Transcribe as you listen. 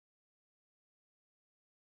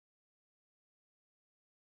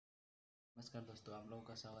नमस्कार दोस्तों, आप लोगों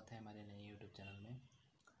का स्वागत है हमारे नए यूट्यूब चैनल में।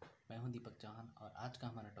 मैं हूं दीपक चौहान और आज का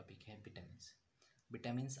हमारा टॉपिक है vitamins.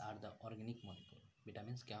 Vitamins are the organic molecule.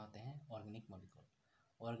 Vitamins क्या होते हैं? Organic molecule.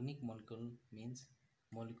 Organic molecule means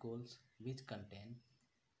molecules which contain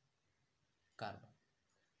carbon.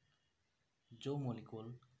 जो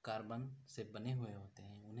मॉलिक्यूल कार्बन से बने हुए होते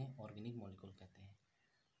हैं उन्हें ऑर्गेनिक मॉलिक्यूल कहते हैं।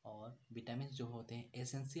 और विटामिन्स जो होते हैं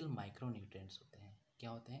एसेंशियल माइक्रोन्यूट्रिएंट्स होते हैं। क्या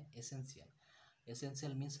होते हैं?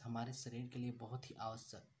 एसेंशियल मीन्स हमारे शरीर के लिए बहुत ही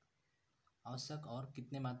आवश्यक और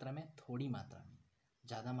कितने मात्रा में? थोड़ी मात्रा में।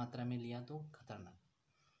 ज़्यादा मात्रा में लिया तो खतरनाक।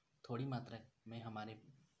 थोड़ी मात्रा में हमारे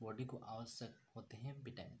बॉडी को आवश्यक होते हैं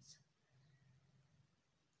विटामिन्स।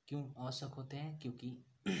 क्यों आवश्यक होते हैं? क्योंकि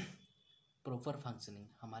प्रॉपर फंक्शनिंग,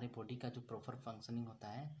 हमारे बॉडी का जो प्रॉपर फंक्शनिंग होता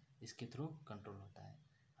है इसके थ्रू कंट्रोल होता है।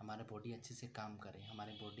 हमारे बॉडी अच्छे से काम करे,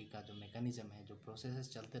 हमारे बॉडी का जो मैकेनिज्म है, जो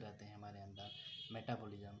प्रोसेसेस चलते रहते हैं हमारे अंदर,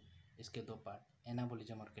 मेटाबॉलिज्म, इसके दो पार्ट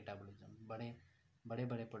एनाबॉलिज्म और कैटाबॉलिज्म। बड़े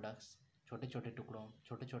बड़े प्रोडक्ट्स छोटे छोटे टुकड़ों,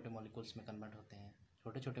 छोटे छोटे मॉलिक्यूल्स में कन्वर्ट होते हैं।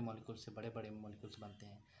 छोटे छोटे मॉलिक्यूल्स से बड़े बड़े मॉलिक्यूल्स बनते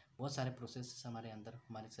हैं। बहुत सारे प्रोसेस हमारे अंदर,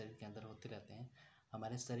 हमारे शरीर के अंदर होते रहते हैं।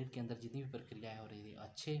 हमारे शरीर के अंदर जितनी भी प्रक्रियाएँ हो रही है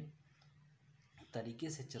अच्छे तरीके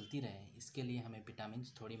से चलती रहे, इसके लिए हमें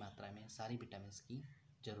विटामिन्स थोड़ी मात्रा में, सारी विटामिन्स की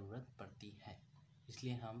ज़रूरत पड़ती है।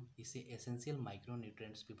 इसलिए हम इसे एसेंशियल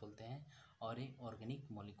माइक्रोन्यूट्रिएंट्स भी बोलते हैं और ये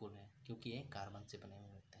ऑर्गेनिक मॉलिक्यूल है क्योंकि ये कार्बन से बने हुए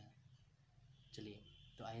होते हैं। चलिए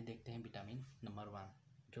तो आइए देखते हैं विटामिन नंबर 1।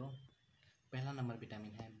 जो पहला नंबर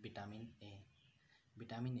विटामिन है विटामिन ए।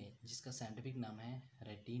 विटामिन ए जिसका साइंटिफिक नाम है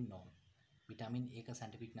रेटिनॉल। विटामिन ए का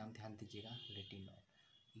साइंटिफिक नाम ध्यान दीजिएगा, रेटिनॉल।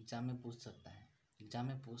 एग्जाम में पूछ सकता है,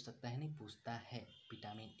 नहीं पूछता है।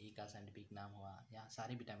 विटामिन ए का साइंटिफिक नाम हुआ या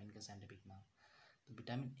सारे विटामिन का साइंटिफिक नाम। तो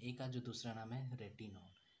विटामिन ए का जो दूसरा नाम है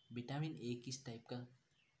रेटिनॉल। विटामिन ए किस टाइप का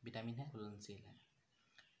विटामिन है? घुलनशील है।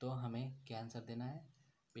 तो हमें क्या आंसर देना है?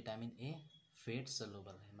 विटामिन ए फैट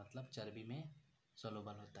सॉल्युबल है, मतलब चर्बी में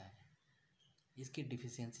सॉल्युबल होता है। इसकी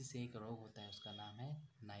डिफिशियंसी से एक रोग होता है, उसका नाम है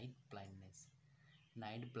नाइट ब्लाइंडनेस।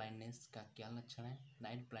 नाइट ब्लाइंडनेस का क्या लक्षण है?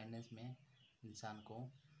 नाइट ब्लाइंडनेस में इंसान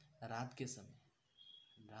को रात के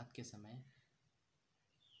समय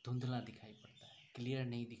धुंधला दिखाई पड़ता है, क्लियर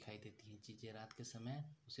नहीं दिखाई देती हैं चीज़ें। रात के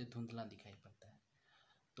समय उसे धुंधला दिखाई पड़ता है।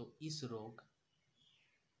 तो इस रोग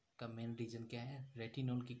का मेन रीज़न क्या है?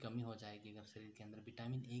 रेटिनॉल की कमी हो जाएगी। अगर शरीर के अंदर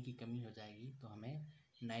विटामिन ए की कमी हो जाएगी तो हमें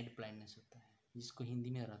नाइट ब्लाइंडनेस होता है, जिसको हिंदी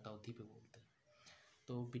में रतौंधी पे बोलते हैं।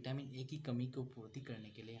 तो विटामिन ए की कमी को पूर्ति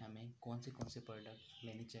करने के लिए हमें कौन से प्रोडक्ट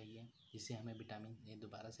लेने चाहिए जिससे हमें विटामिन ए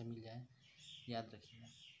दोबारा से मिल जाए? याद रखिएगा,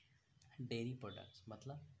 डेयरी प्रोडक्ट्स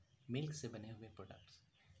मतलब मिल्क से बने हुए प्रोडक्ट्स,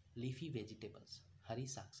 लीफी वेजिटेबल्स, हरी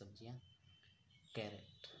साग सब्जियाँ,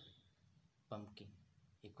 कैरेट, पम्पकिन,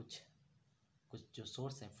 ये कुछ जो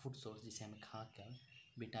सोर्स है, फूड सोर्स, जिसे हम खा कर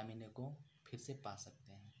विटामिन ए को फिर से पा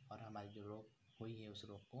सकते हैं और हमारी जो रोग हुई है उस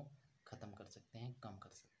रोग को ख़त्म कर सकते हैं, कम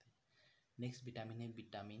कर सकते हैं। नेक्स्ट विटामिन है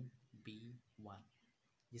विटामिन B1,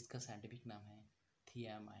 जिसका साइंटिफिक नाम है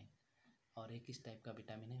थियामाइन। और एक इस टाइप का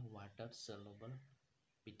विटामिन है वाटर सॉल्युबल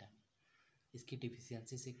विटामिन। इसकी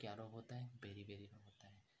डिफिशियंसी से क्या रोग होता है? बेरी रोग होता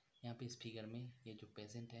है। यहाँ पे इस फिगर में ये जो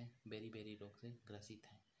पेशेंट है बेरी रोग से ग्रसित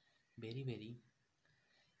है। बेरी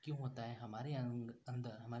क्यों होता है? हमारे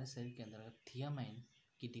अंदर, हमारे शरीर के अंदर अगर थियामाइन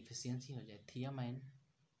की डिफिशियंसी हो जाए, थियामाइन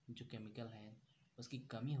जो केमिकल है उसकी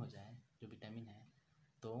कमी हो जाए, जो विटामिन है,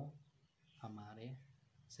 तो हमारे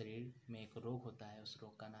शरीर में एक रोग होता है, उस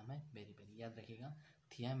रोग का नाम है बेरी। याद रखिएगा,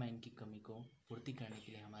 थियामाइन की कमी को पूर्ति करने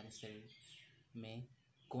के लिए हमारे शरीर में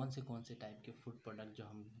कौन से टाइप के फूड प्रोडक्ट जो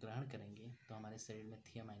हम ग्रहण करेंगे तो हमारे शरीर में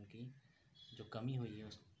थियामाइन की जो कमी हुई है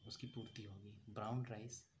उसकी पूर्ति होगी। ब्राउन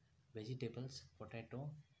राइस, वेजिटेबल्स, पोटैटो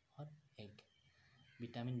और एग।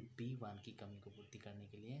 विटामिन B1 की कमी को पूर्ति करने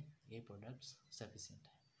के लिए ये प्रोडक्ट्स सफिशिएंट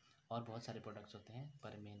है। और बहुत सारे प्रोडक्ट्स होते हैं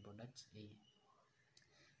पर मेन प्रोडक्ट्स यही है।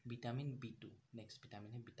 विटामिन B2, नेक्स्ट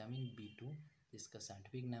विटामिन है विटामिन B2, जिसका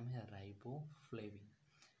साइंटिफिक नाम है राइबोफ्लेविन।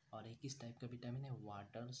 और एक इस टाइप का विटामिन है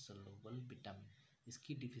वाटर सॉल्युबल विटामिन।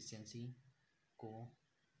 इसकी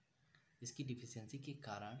डिफिशियंसी के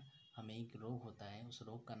कारण हमें एक रोग होता है, उस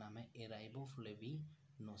रोग का नाम है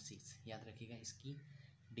एराइबोफ्लेविनोसिस। याद रखिएगा, इसकी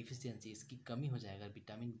डिफिशियंसी, इसकी कमी हो जाए, अगर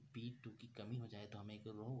विटामिन B2 की कमी हो जाए तो हमें एक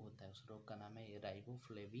रोग होता है, उस रोग का नाम है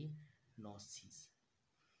एराइबोफ्लेविनोसिस।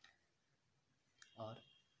 और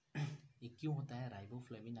ये क्यों होता है?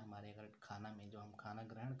 राइबोफ्लेविन हमारे अगर खाना में, जो हम खाना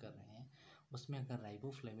ग्रहण कर रहे हैं उसमें अगर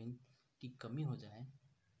राइबोफ्लेविन की कमी हो जाए,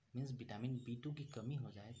 मीन्स विटामिन B2 की कमी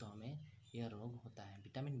हो जाए, तो हमें यह रोग होता है।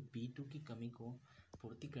 विटामिन B2 की कमी को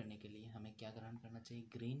पूर्ति करने के लिए हमें क्या ग्रहण करना चाहिए?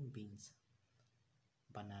 ग्रीन बीन्स,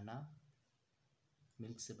 बनाना,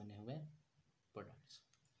 मिल्क से बने हुए प्रोडक्ट्स।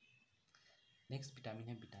 नेक्स्ट विटामिन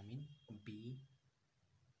है विटामिन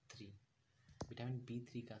B3। विटामिन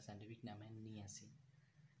B3 का साइंटिफिक नाम है नियासिन,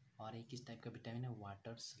 और एक इस टाइप का विटामिन है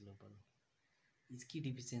वाटर सोल्यूबल। इसकी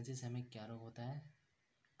डिफिशियंसी से हमें क्या रोग होता है?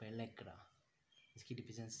 पेलेग्रा। इसकी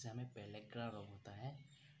डिफिशियंसी से हमें पेलेग्रा रोग होता है।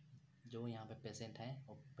 जो यहाँ पे पेशेंट है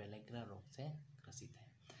वो पेलेग्रा रोग से ग्रसित है।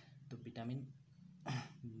 तो vitamin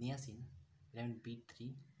niacin, vitamin B3,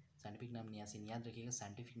 scientific नाम नियासिन, याद रखिएगा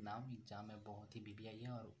साइंटिफिक नाम एग्जाम में बहुत ही बीबीआई है,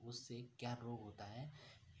 और उससे क्या रोग होता है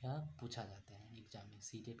यह पूछा जाता है एग्जाम में,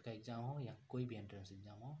 सीटेट का एग्जाम हो या कोई भी एंट्रेंस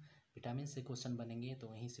एग्जाम हो। विटामिन से क्वेश्चन बनेंगे तो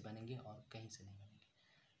वहीं से बनेंगे और कहीं से नहीं बनेंगे।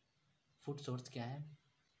 फूड सोर्स क्या है?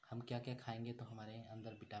 हम क्या क्या खाएंगे तो हमारे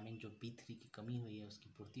अंदर विटामिन जो B3 की कमी हुई है उसकी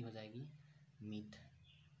पूर्ति हो जाएगी? मीट,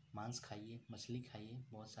 मांस खाइए, मछली खाइए,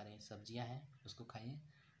 बहुत सारे सब्जियां हैं उसको खाइए,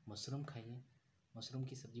 मशरूम खाइए, मशरूम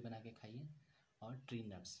की सब्ज़ी बना के खाइए, और ट्री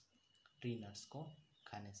नट्स को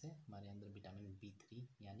खाने से हमारे अंदर विटामिन B3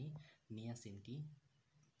 यानी नियासिन की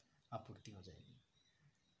आपूर्ति हो जाएगी।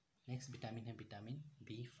 नेक्स्ट विटामिन है विटामिन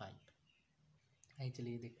B5। आइए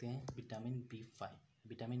चलिए देखते हैं विटामिन B5।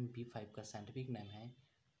 विटामिन B5 का साइंटिफिक नाम है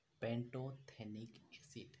पेंटोथेनिक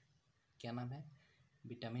एसिड। क्या नाम है?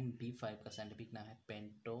 विटामिन B5 का साइंटिफिक नाम है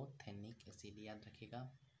पेंटोथेनिक एसिड, याद रखिएगा।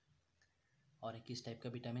 और एक इस टाइप का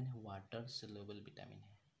विटामिन है वाटर सोल्यूबल विटामिन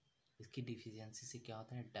है। इसकी डिफिशियंसी से क्या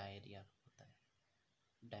होता है? डायरिया होता है।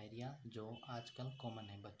 डायरिया जो आजकल कॉमन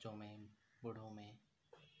है, बच्चों में, बूढ़ों में,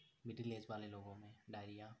 मिडिल एज वाले लोगों में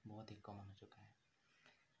डायरिया बहुत ही कॉमन हो चुका है।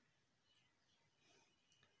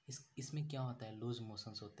 इसमें क्या होता है? लूज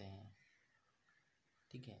मोशंस होते हैं,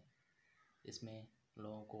 ठीक है। इसमें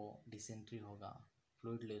लोगों को डिसेंट्री होगा,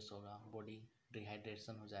 फ्लूइड लॉस होगा, बॉडी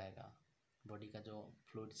डिहाइड्रेशन हो जाएगा, बॉडी का जो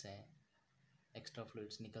फ्लूइड्स है, एक्स्ट्रा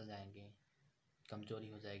फ्लूइड्स निकल जाएंगे, कमजोरी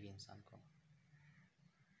हो जाएगी इंसान को।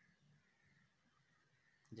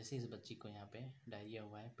 जैसे इस बच्ची को यहाँ पे डायरिया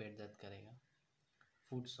हुआ है, पेट दर्द करेगा।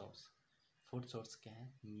 फूड सोर्स क्या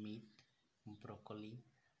है? मीट, ब्रोकोली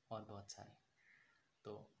और बहुत सारे।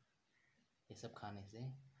 तो ये सब खाने से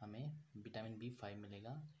हमें विटामिन B5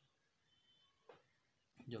 मिलेगा,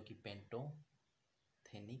 जो कि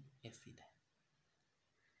पेंटोथेनिक एसिड है।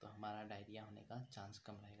 तो हमारा डायरिया होने का चांस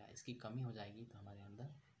कम रहेगा। इसकी कमी हो जाएगी तो हमारे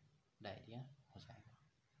अंदर डायरिया हो जाएगा।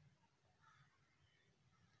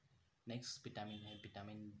 नेक्स्ट विटामिन है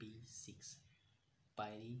vitamin B6,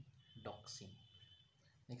 pyridoxine.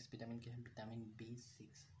 Next vitamin क्या है? Vitamin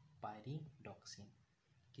B6, pyridoxine.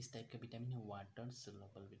 किस टाइप का विटामिन है? वाटर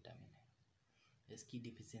सोल्यूबल विटामिन है। इसकी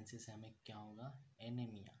डिफिशियंसी से हमें क्या होगा?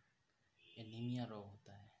 एनीमिया रोग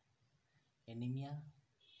होता है। Anaemia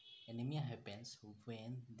happens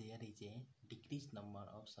when there is a decreased number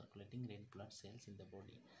of circulating red blood cells in the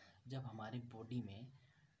body। जब हमारे बॉडी में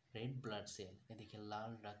रेड ब्लड सेल, ये देखिए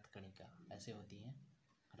लाल रक्त कणिका ऐसे होती है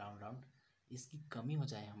राउंड, इसकी कमी हो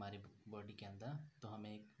जाए हमारे बॉडी के अंदर तो हमें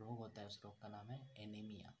एक रोग होता है, उस रोग का नाम है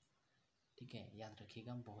एनीमिया, ठीक है, याद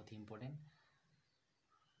रखिएगा, बहुत ही इम्पोर्टेंट।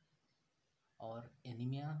 और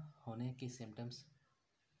एनीमिया होने के सिम्टम्स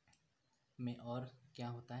में और क्या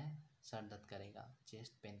होता है? सर दर्द करेगा,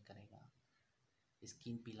 चेस्ट पेन करेगा,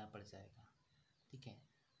 स्किन पीला पड़ जाएगा, ठीक है।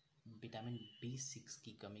 विटामिन B6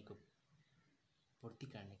 की कमी को पूर्ति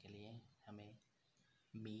करने के लिए हमें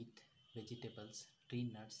मीट, वेजिटेबल्स, ट्री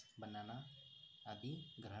नट्स, बनाना आदि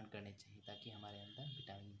ग्रहण करने चाहिए, ताकि हमारे अंदर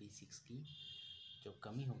विटामिन B6 की जो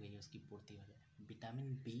कमी हो गई है उसकी पूर्ति हो जाए।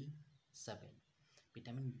 विटामिन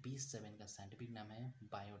B7 का साइंटिफिक नाम है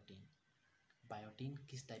बायोटीन। बायोटीन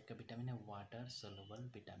किस टाइप का विटामिन है? वाटर सोल्यूबल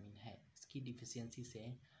विटामिन है। इसकी डिफिशियंसी से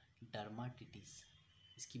डर्माटिटिस,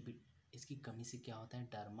 इसकी कमी से क्या होता है?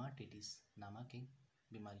 डर्माटिटिस नामक एक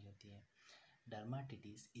बीमारी होती है।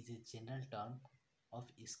 डर्माटिटिस is a general term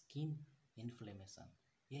of skin inflammation.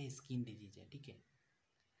 यह स्किन डिजीज है, ठीक है।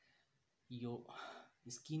 यो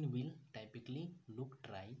skin will typically look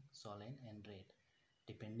dry, swollen and red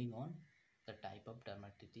depending on the type of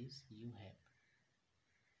dermatitis you have.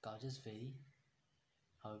 Causes vary,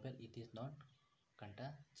 however it is not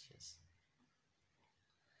contagious।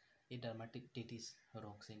 ये डर्माटिटिस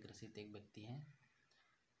रोग से ग्रसित एक व्यक्ति है।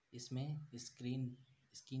 इसमें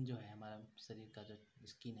स्किन जो है, हमारा शरीर का जो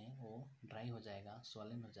स्किन है वो ड्राई हो जाएगा,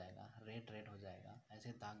 स्वॉलन हो जाएगा, रेड हो जाएगा,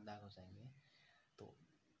 ऐसे दाग हो जाएंगे। तो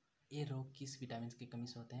ये रोग किस विटामिन की कमी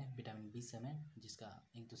से होते हैं? विटामिन B7, जिसका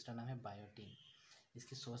एक दूसरा नाम है बायोटीन।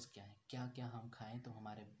 इसकी सोर्स क्या है? क्या क्या हम खाएं तो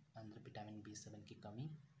हमारे अंदर विटामिन B7 की कमी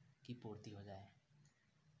की पूर्ति हो जाए?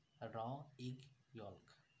 रॉ एग यॉल्क,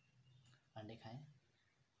 अंडे खाएं,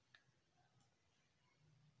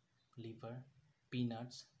 liver,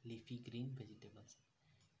 peanuts, leafy green vegetables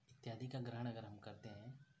इत्यादि का ग्रहण अगर हम करते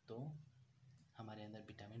हैं तो हमारे अंदर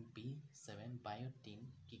विटामिन B7 बायोटीन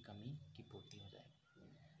की कमी की पूर्ति हो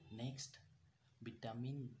जाएगी। Next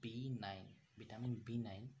vitamin B9। Vitamin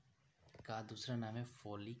B9 का दूसरा नाम है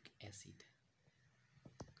फोलिक एसिड।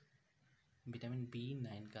 विटामिन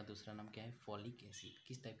B9 का दूसरा नाम क्या है? Folic acid.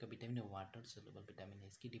 किस टाइप का विटामिन है? वाटर सोल्यूबल विटामिन है।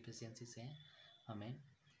 इसकी डिफिशियंसी से हमें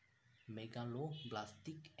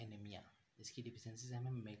मेगालोब्लास्टिक एनीमिया, इसकी डिफिशियंसी से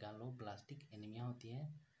हमें मेगालोब्लास्टिक एनीमिया होती है।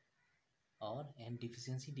 और and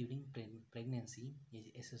deficiency during pregnancy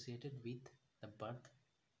is associated with the birth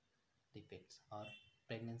defects. और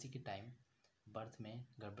प्रेगनेंसी के टाइम बर्थ में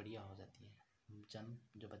गड़बड़ियाँ हो जाती है,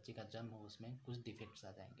 जो बच्चे का जन्म हो उसमें कुछ डिफेक्ट्स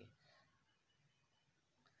आ जाएंगे।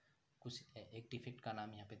 कुछ एक डिफेक्ट का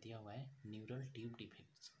नाम यहाँ पे दिया हुआ है न्यूरल ट्यूब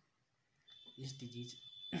डिफेक्ट्स। इस डिजीज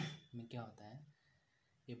में क्या होता है?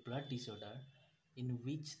 ए blood disorder in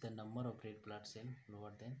which the number of red blood cell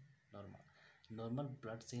lower than normal. Normal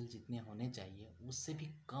blood cell जितने होने चाहिए उससे भी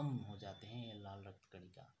कम हो जाते हैं ये लाल रक्त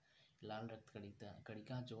कणिका। लाल रक्त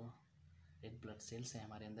कणिका जो रेड ब्लड सेल्स हैं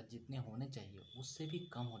हमारे अंदर जितने होने चाहिए उससे भी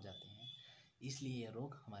कम हो जाते हैं, इसलिए ये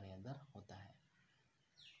रोग हमारे अंदर होता है।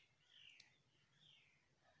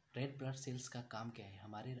 रेड ब्लड सेल्स का काम क्या है?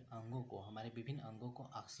 हमारे अंगों को, हमारे विभिन्न अंगों को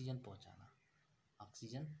ऑक्सीजन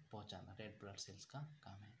पहुंचाना रेड ब्लड सेल्स का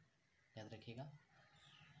काम है, याद रखिएगा।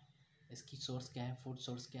 इसकी सोर्स क्या है? फूड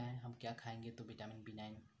सोर्स क्या है? हम क्या खाएंगे तो विटामिन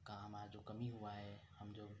B9 का हमारा जो कमी हुआ है,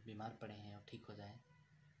 हम जो बीमार पड़े हैं और ठीक हो जाए,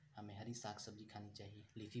 हमें हरी साग सब्जी खानी चाहिए,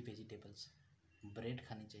 लीफी वेजिटेबल्स, ब्रेड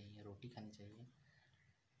खानी चाहिए, रोटी खानी चाहिए,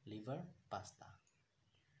 लीवर, पास्ता,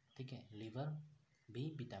 ठीक है। लीवर भी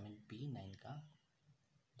विटामिन B9 का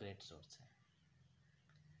ग्रेट सोर्स है।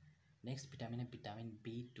 नेक्स्ट विटामिन है विटामिन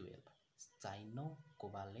B12,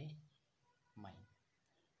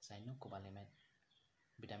 साइनोकोबालेमाइन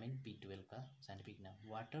विटामिन B12 का साइंटिफिक नाम।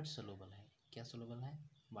 वाटर सोलुबल है। क्या सोलुबल है?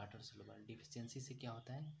 Water soluble. डिफिशियंसी से क्या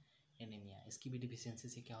होता है? एनीमिया। इसकी भी डिफिशियंसी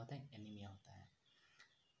से क्या होता है? एनीमिया होता है।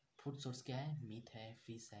 फूड सोर्स क्या है? मीट है,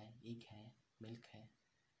 फिश है, एग है, मिल्क है।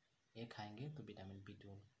 ये खाएंगे तो विटामिन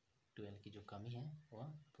B12 की जो कमी है वह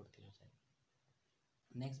पूर्ति हो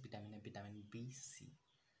जाएगी। नेक्स्ट विटामिन है विटामिन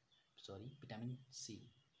सी।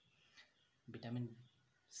 विटामिन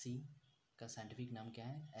सी का साइंटिफिक नाम क्या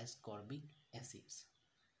है?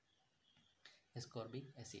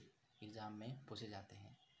 एस्कॉर्बिक एसिड एग्जाम में पूछे जाते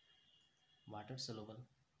हैं। वाटर सोलुबल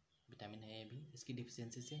विटामिन है ये भी। इसकी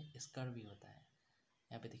डिफिशियंसी से स्कर्वी होता है।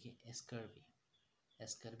 यहाँ पे देखिए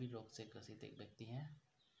स्कर्वी रोग से ग्रसित एक व्यक्ति है।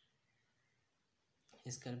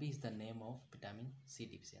 Scurvy is the name of vitamin C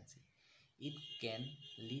deficiency. It can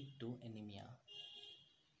lead to anaemia,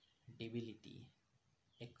 debility,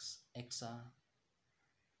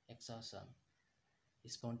 एक्साशन,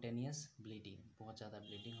 spontaneous bleeding, बहुत ज़्यादा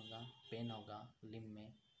ब्लीडिंग होगा, पेन होगा लिम्ब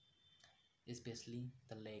में, स्पेशली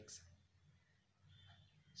द लेग्स,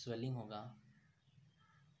 स्वेलिंग होगा।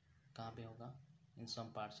 कहाँ पे होगा? इन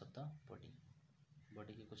some parts of the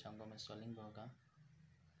body के कुछ अंगों में स्वेलिंग होगा।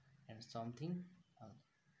 एंड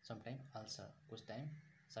समटाइम अल्सर, कुछ टाइम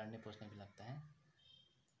सड़ने पोसने भी लगता है,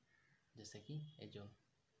 जैसे कि ये जो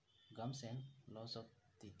gums and loss of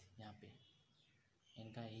teeth, यहाँ पे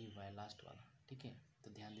इनका यही हुआ है लास्ट वाला, ठीक है। तो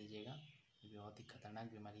ध्यान दीजिएगा, बहुत ही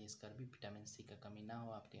खतरनाक बीमारी है स्कर्वी। विटामिन सी का कमी ना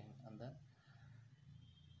हो आपके अंदर।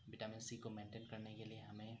 विटामिन सी को मेंटेन करने के लिए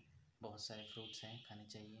हमें बहुत सारे फ्रूट्स हैं खाने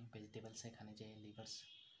चाहिए, वेजिटेबल्स हैं खाने चाहिए। लीवर्स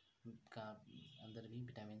का अंदर भी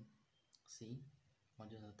विटामिन सी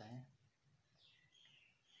मौजूद होता है।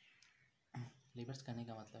 लीवर्स खाने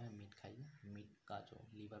का मतलब है मीट खाइए, मीट का जो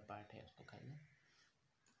लीवर पार्ट है उसको खाइए।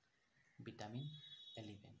 विटामिन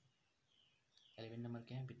 11 नंबर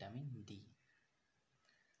क्या है? Vitamin D,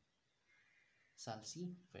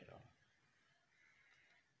 साल्सीफेरॉल।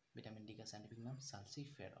 विटामिन डी का साइंटिफिक नाम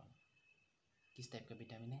साल्सीफेरॉल। किस टाइप का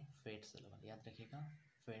विटामिन है? फैट सोलुबल, याद रखिएगा,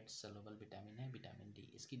 फैट सोलुबल विटामिन है विटामिन डी।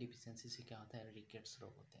 इसकी डिफिशियंसी से क्या होता है? रिकेट्स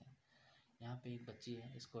रोग होते हैं। यहाँ पे एक बच्ची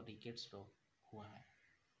है, इसको रिकेट्स रोग हुआ है।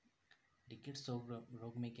 रिकेट्स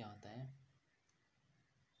रोग में क्या होता है?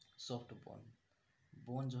 सॉफ्ट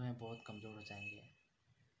बोन जो है बहुत कमज़ोर हो जाएंगे,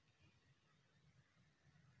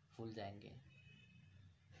 फूल जाएंगे,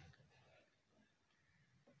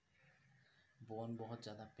 बोन बहुत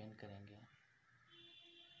ज़्यादा पेन करेंगे,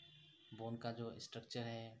 बोन का जो स्ट्रक्चर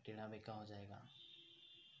है टेढ़ा बेका हो जाएगा,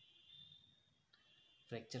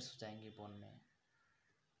 फ्रैक्चर्स हो जाएंगे बोन में।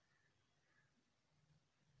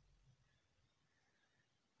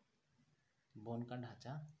 बोन का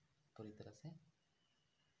ढांचा पूरी तरह से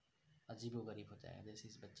अजीबोगरीब हो जाएगा, जैसे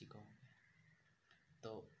इस बच्ची को।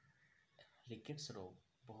 तो रिकेट्स रोग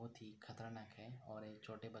बहुत ही खतरनाक है और ये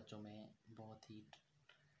छोटे बच्चों में बहुत ही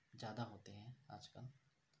ज़्यादा होते हैं आजकल।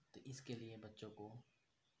 तो इसके लिए बच्चों को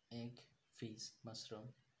एग, फिश, मशरूम,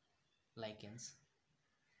 लाइकेंस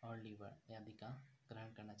और लीवर आदि का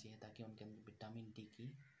ग्रहण करना चाहिए ताकि उनके अंदर विटामिन डी की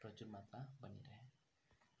प्रचुर मात्रा बनी रहे।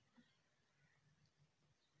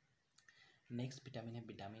 नेक्स्ट विटामिन है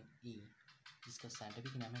विटामिन ई, जिसका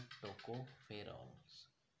साइंटिफिक नाम है टोकोफेरॉल।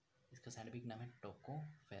 इसका साइंटिफिक नाम है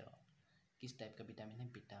टोकोफेरॉल। किस टाइप का विटामिन है?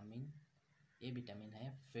 विटामिन ए विटामिन है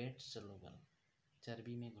फैट सोलुबल,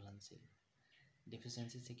 चर्बी में घुलनशील।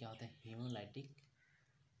 डिफिशियंसी से क्या होता है? Haemolytic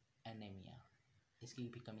anaemia. इसकी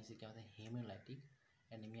भी कमी से क्या होता है? हीमोलाइटिक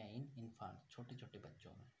एनीमिया इन इन्फांट, छोटे छोटे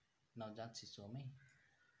बच्चों में, नवजात शिशुओं में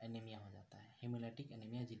एनीमिया हो जाता है। Haemolytic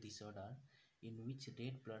anaemia is disorder in which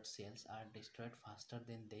red blood cells are destroyed faster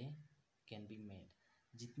then they can be made.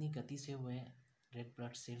 जितनी गति से वह रेड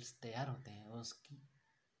ब्लड सेल्स तैयार होते हैं उसकी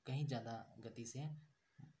कहीं ज़्यादा गति से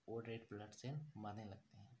वो रेड ब्लड सेल मरने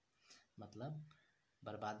लगते हैं। मतलब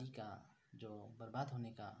बर्बादी का, जो बर्बाद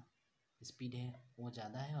होने का स्पीड है वो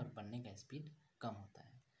ज़्यादा है और बनने का स्पीड कम होता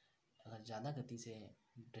है। अगर ज़्यादा गति से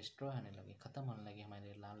डिस्ट्रॉय होने लगे, ख़त्म होने लगे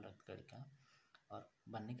हमारे लाल रक्त कणिका और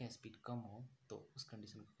बनने का स्पीड कम हो तो उस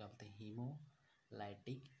कंडीशन को क्या बोलते हैं?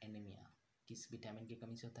 Haemolytic anaemia. किस विटामिन की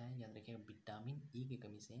कमी से होता है? याद रखिएगा विटामिन ई की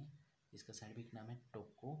कमी से, जिसका साइंटिफिक नाम है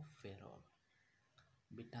टोकोफेरॉल।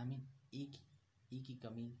 विटामिन ई की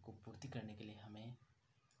कमी को पूर्ति करने के लिए हमें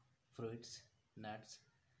fruits, nuts,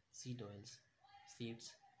 seed oils,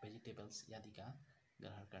 seeds, vegetables आदि का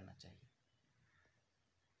ग्रहण करना चाहिए।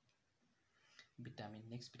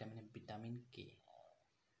 नेक्स्ट विटामिन है विटामिन के।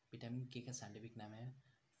 विटामिन के का साइंटिफिक नाम है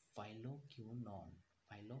फाइलोक्विनोन।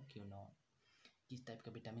 किस टाइप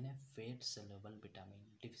का विटामिन है? Fat soluble vitamin.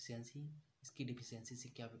 डिफिशियंसी, इसकी डिफिशियंसी से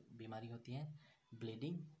क्या बीमारी होती है?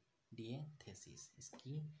 ब्लीडिंग डिएथेसिस।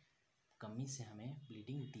 इसकी कमी से हमें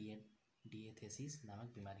ब्लीडिंग डिएथेसिस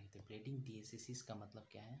नामक बीमारी होती है। ब्लीडिंग डिएथेसिस का मतलब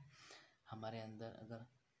क्या है? हमारे अंदर अगर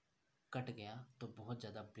कट गया तो बहुत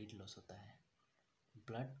ज़्यादा ब्लड लॉस होता है,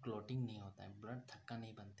 ब्लड क्लॉटिंग नहीं होता है, ब्लड थक्का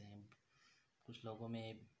नहीं बनते हैं। कुछ लोगों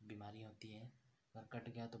में बीमारी होती है, अगर कट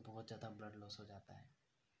गया तो बहुत ज़्यादा ब्लड लॉस हो जाता है।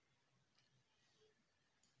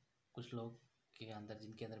 कुछ लोग के अंदर,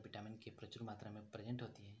 जिनके अंदर विटामिन के प्रचुर मात्रा में प्रेजेंट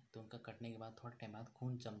होती है, तो उनका कटने के बाद थोड़ा टाइम बाद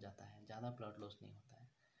खून जम जाता है, ज़्यादा ब्लड लॉस नहीं होता है।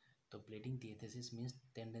 तो bleeding डिएथेसिस means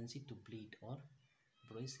tendency to bleed और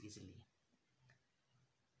ब्रूइस इजीली।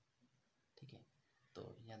 ठीक है,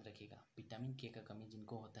 तो याद रखिएगा विटामिन के का कमी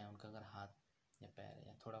जिनको होता है, उनका अगर हाथ या पैर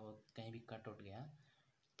या थोड़ा बहुत कहीं भी कट उठ गया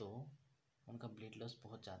तो उनका ब्लड लॉस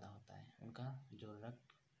बहुत ज़्यादा होता है। उनका जो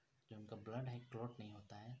उनका ब्लड है क्लॉट नहीं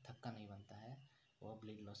होता है, थक्का नहीं बनता है, वो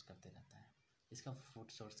ब्लड लॉस करते रहता है। इसका फूड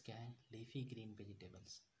सोर्स क्या है? लीफी ग्रीन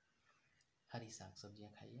वेजिटेबल्स, हरी साग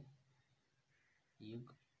सब्जियाँ खाइए,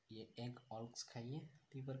 ये एग ऑल्क्स खाइए,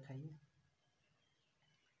 लीवर खाइए।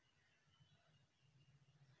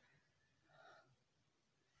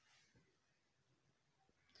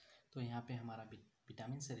 तो यहाँ पे हमारा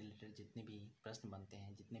विटामिन से रिलेटेड जितने भी प्रश्न बनते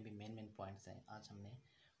हैं, जितने भी मेन पॉइंट्स हैं, आज हमने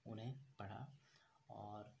उन्हें पढ़ा।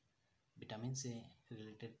 और विटामिन से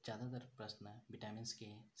रिलेटेड ज़्यादातर प्रश्न विटामिन्स के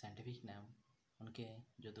साइंटिफिक नाम, उनके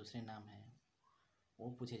जो दूसरे नाम हैं वो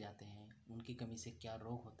पूछे जाते हैं, उनकी कमी से क्या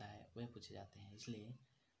रोग होता है वह पूछे जाते हैं। इसलिए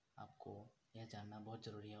आपको यह जानना बहुत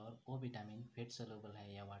ज़रूरी है। और वो विटामिन फैट सोल्यूबल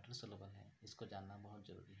है या वाटर सोल्यूबल है, इसको जानना बहुत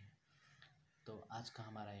ज़रूरी है। तो आज का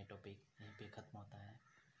हमारा ये टॉपिक यहीं पे ख़त्म होता है।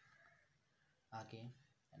 आगे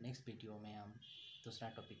नेक्स्ट वीडियो में हम दूसरा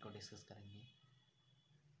टॉपिक को डिस्कस करेंगे।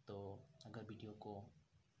 तो अगर वीडियो को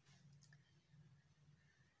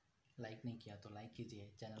लाइक नहीं किया तो लाइक कीजिए,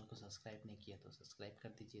 चैनल को सब्सक्राइब नहीं किया तो सब्सक्राइब कर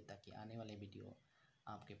दीजिए, ताकि आने वाले वीडियो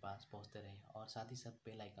आपके पास पहुंचते रहे। और साथ ही साथ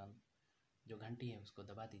बेल आइकन जो घंटी है उसको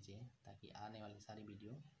दबा दीजिए, ताकि आने वाली सारी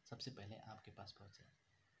वीडियो सबसे पहले आपके पास पहुंचे।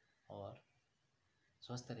 और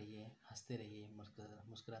स्वस्थ रहिए, हंसते रहिए,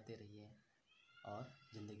 मुस्कुराते रहिए और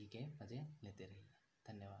ज़िंदगी के मज़े लेते रहिए।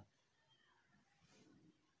 धन्यवाद।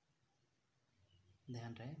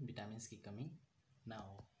 ध्यान रहे विटामिन्स की कमी ना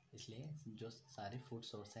हो, इसलिए जो सारे फूड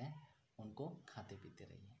सोर्स हैं उनको खाते पीते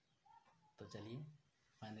रहिए। तो चलिए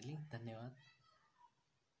फाइनली धन्यवाद।